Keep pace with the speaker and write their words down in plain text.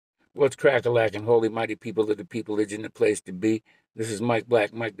What's crack-a-lackin', holy mighty people of the peopleage in the place to be? This is Mike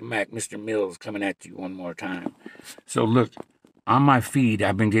Black, Mike the Mac, Mr. Mills coming at you one more time. So look, on my feed,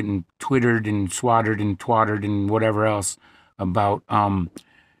 I've been getting twittered and swattered and twattered and whatever else about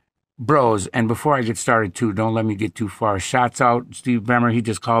bros. And before I get started too, don't let me get too far. Shots out, Steve Bremer, he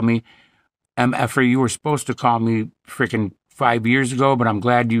just called me. MFer, you were supposed to call me freaking 5 years ago, but I'm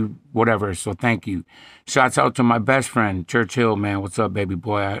glad you, whatever, so thank you. Shouts out to my best friend, Churchill, man. What's up, baby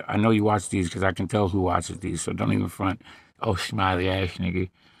boy? I know you watch these because I can tell who watches these, so don't even front. Oh, smiley ass nigga.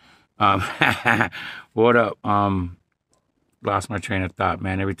 Um, what up? Lost my train of thought,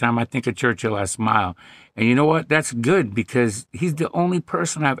 man. Every time I think of Churchill, I smile. And you know what? That's good because he's the only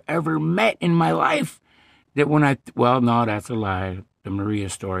person I've ever met in my life that when well, no, that's a lie. The Maria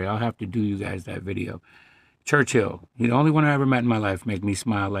story. I'll have to do you guys that video. Churchill, he's the only one I ever met in my life make me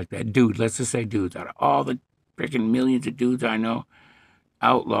smile like that. Dude, let's just say dudes. Out of all the freaking millions of dudes I know,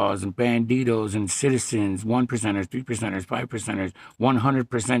 outlaws and banditos and citizens, 1%ers, 3%ers, 5%ers,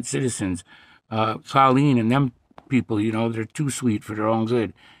 100% citizens, Colleen and them people, you know, they're too sweet for their own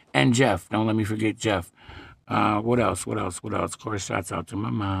good. And Jeff, don't let me forget Jeff. What else? Of course, shouts out to my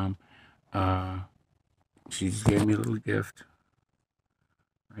mom. She just gave me a little gift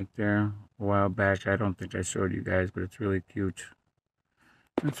right there a while back. I don't think I showed you guys, but it's really cute.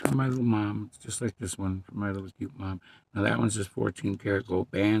 That's for my little mom. It's just like this one for my little cute mom. Now that one's just 14 karat gold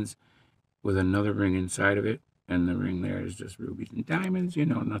bands with another ring inside of it. And the ring there is just rubies and diamonds, you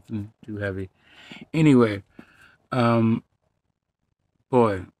know, nothing too heavy. Anyway, boy,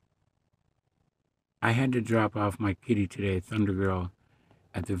 I had to drop off my kitty today, Thunder Girl,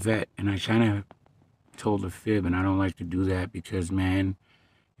 at the vet, and I kind of told a fib, and I don't like to do that because, man,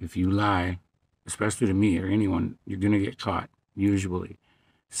 if you lie, especially to me or anyone, you're gonna get caught, usually.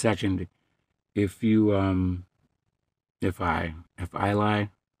 Second, if you if I lie,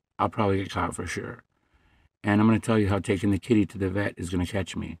 I'll probably get caught for sure. And I'm gonna tell you how taking the kitty to the vet is gonna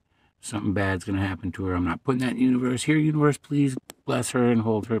catch me. Something bad's gonna happen to her. I'm not putting that in the universe. Here, universe, please bless her and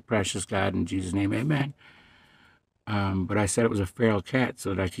hold her, precious God, in Jesus' name, amen. But I said it was a feral cat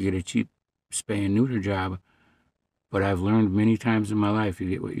so that I could get a cheap spay and neuter job. But I've learned many times in my life you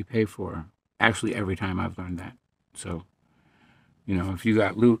get what you pay for. Actually, every time I've learned that. So, you know, if you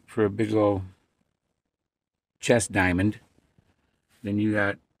got loot for a big old chest diamond, then you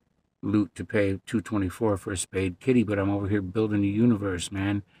got loot to pay $224 for a spayed kitty. But I'm over here building a universe,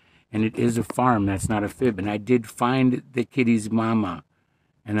 man. And it is a farm. That's not a fib. And I did find the kitty's mama.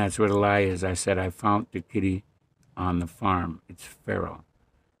 And that's where the lie is. I said I found the kitty on the farm. It's feral.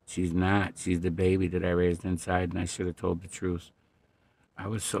 She's not. She's the baby that I raised inside, and I should have told the truth. I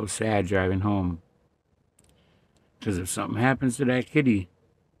was so sad driving home. Because if something happens to that kitty,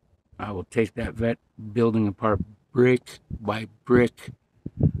 I will take that vet building apart brick by brick.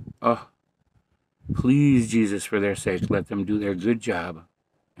 Oh, please, Jesus, for their sake, let them do their good job.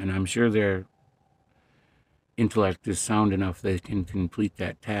 And I'm sure their intellect is sound enough they can complete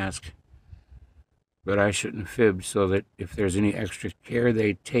that task. But I shouldn't fib so that if there's any extra care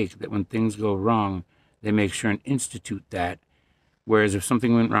they take, that when things go wrong, they make sure and institute that. Whereas if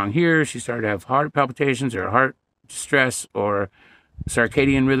something went wrong here, she started to have heart palpitations or heart distress or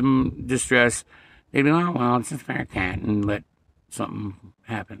circadian rhythm distress, they'd be like, oh, well, it's a fair cat, and let something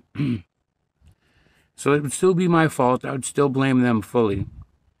happen. So it would still be my fault. I would still blame them fully.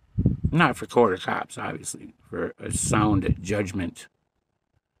 Not for quarter cops, obviously, for a sound judgment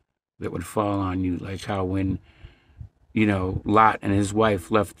that would fall on you, like how when, you know, Lot and his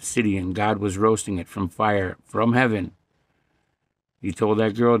wife left the city and God was roasting it from fire from heaven. He told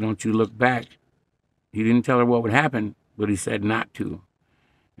that girl, don't you look back. He didn't tell her what would happen, but he said not to.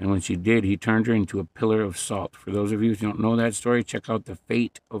 And when she did, he turned her into a pillar of salt. For those of you who don't know that story, check out the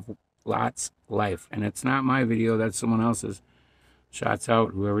fate of Lot's life. And it's not my video, that's someone else's. Shots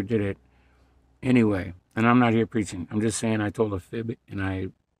out, whoever did it. Anyway, and I'm not here preaching. I'm just saying I told a fib, and I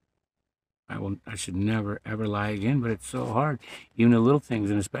should never, ever lie again, but it's so hard, even the little things,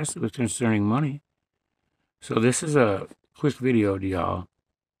 and especially with concerning money. So this is a quick video to y'all,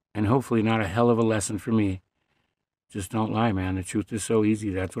 and hopefully not a hell of a lesson for me. Just don't lie, man. The truth is so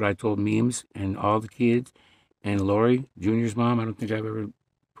easy. That's what I told Memes and all the kids, and Lori, Junior's mom. I don't think I've ever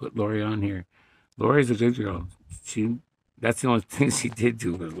put Lori on here. Lori's a good girl. That's the only thing she did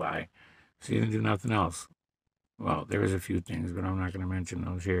do was lie. She didn't do nothing else. Well, there was a few things, but I'm not going to mention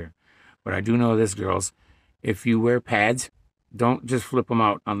those here. But I do know this, girls. If you wear pads, don't just flip them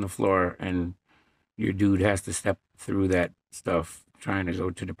out on the floor and your dude has to step through that stuff trying to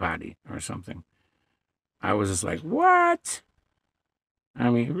go to the potty or something. I was just like, what? I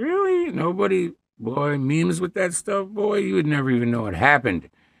mean, really? Nobody, boy, Memes with that stuff, boy, you would never even know it happened.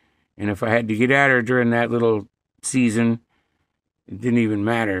 And if I had to get at her during that little season, it didn't even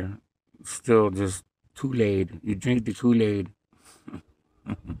matter. Still just Kool-Aid. You drink the Kool-Aid.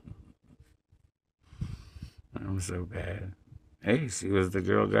 I'm so bad. Hey, she was the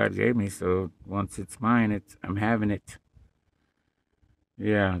girl God gave me, so once it's mine, I'm having it.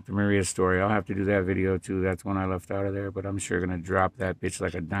 Yeah, the Maria story. I'll have to do that video too. That's one I left out of there, but I'm sure gonna drop that bitch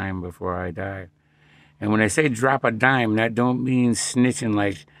like a dime before I die. And when I say drop a dime, that don't mean snitching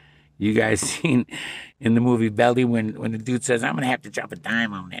like you guys seen in the movie Belly when the dude says, I'm gonna have to drop a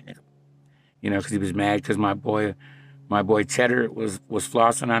dime on that. You know, because he was mad because my boy Cheddar was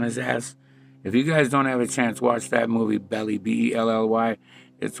flossing on his ass. If you guys don't have a chance, watch that movie Belly, Belly.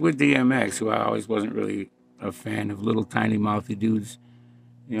 It's with DMX, who I always wasn't really a fan of little tiny mouthy dudes.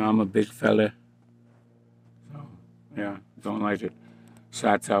 You know, I'm a big fella. So, yeah, don't like it.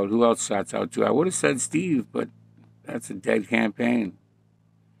 Shots out. Who else shots out to? I would have said Steve, but that's a dead campaign.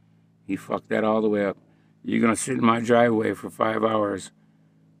 He fucked that all the way up. You're going to sit in my driveway for 5 hours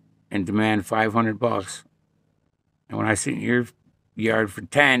and demand $500. And when I sit in your yard for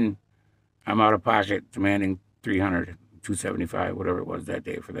 10, I'm out of pocket demanding 300, 275, whatever it was that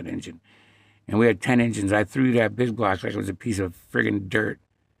day for that engine. And we had 10 engines. I threw that big block like it was a piece of friggin' dirt.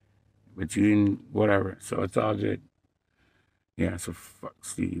 But you didn't, whatever. So it's all good. Yeah, so fuck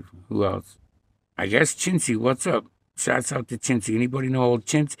Steve. Who else? I guess Chintzy. What's up? Shouts out to Chintzy. Anybody know old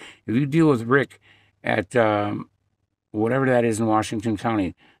Chintz? If you deal with Rick at whatever that is in Washington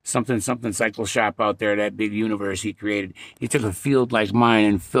County, something cycle shop out there, that big universe he created, he took a field like mine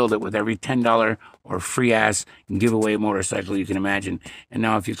and filled it with every $10 or free ass giveaway motorcycle you can imagine. And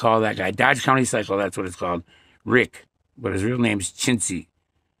now if you call that guy Dodge County Cycle, that's what it's called, Rick. But his real name's Chintzy.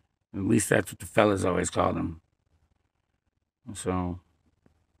 At least that's what the fellas always called him. So,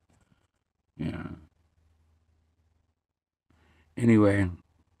 yeah. Anyway,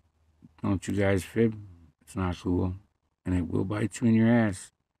 don't you guys fib? It's not cool. And it will bite you in your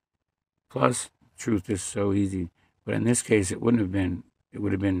ass. Plus, truth is so easy. But in this case, it wouldn't have been. It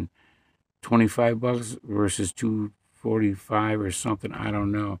would have been $25 versus $245 or something. I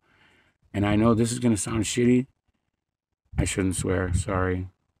don't know. And I know this is going to sound shitty. I shouldn't swear. Sorry.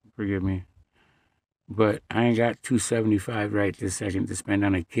 Forgive me. But I ain't got $275 right this second to spend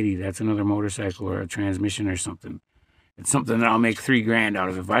on a kitty. That's another motorcycle or a transmission or something. It's something that I'll make $3,000 out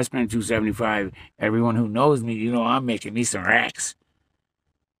of. If I spend $275, everyone who knows me, you know I'm making me some racks.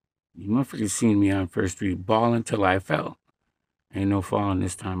 You motherfuckers seen me on First Street balling till I fell. Ain't no falling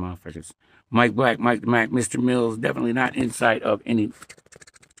this time, motherfuckers. Mike Black, Mike the Mac, Mr. Mills, definitely not inside of any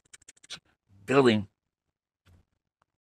building.